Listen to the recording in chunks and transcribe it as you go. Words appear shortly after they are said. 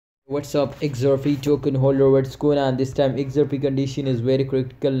What's up, XRP token holder? What's going on? This time XRP condition is very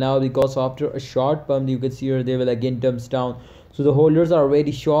critical now because after a short pump, you can see here they will again dumps down. So the holders are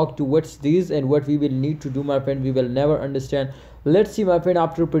very shocked to what's this and what we will need to do, my friend. We will never understand. Let's see, my friend.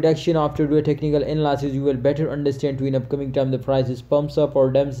 After prediction, after do a technical analysis, you will better understand to in upcoming time the prices pumps up or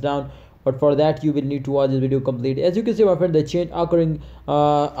dumps down. But for that you will need to watch this video complete. As you can see, my friend, the change occurring,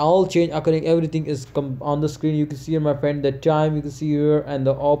 all change occurring, everything is on the screen. You can see here, my friend, the time you can see here, and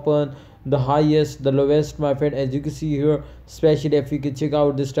the open, the highest, the lowest, my friend. As you can see here, especially if you can check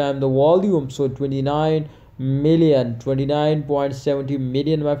out this time the volume, so 29 million, 29.70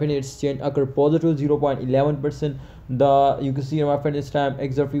 million, my friend. It's change occur positive 0.11%. The you can see here, my friend, this time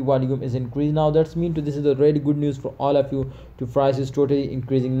XRP volume is increased now. That's mean to this is a really good news for all of you. To price is totally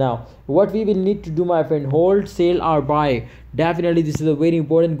increasing now. What we will need to do, my friend, hold, sell or buy? Definitely this is a very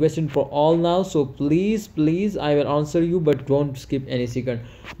important question for all now, so please I will answer you, but don't skip any second.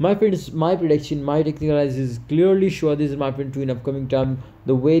 My friends, my prediction, my technical analysis clearly show this is, my friend, to in upcoming time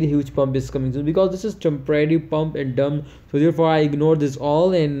the very huge pump is coming soon, because this is temporary pump and dump. So therefore I ignore this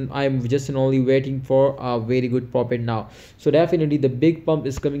all and I'm just only waiting for a very good profit now. So definitely the big pump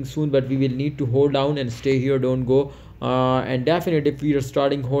is coming soon, but we will need to hold down and stay here, don't go. And definitely if we are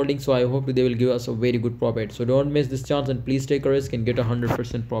starting holding, so I hope they will give us a very good profit. So don't miss this chance and please take a risk and get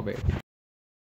 100% profit.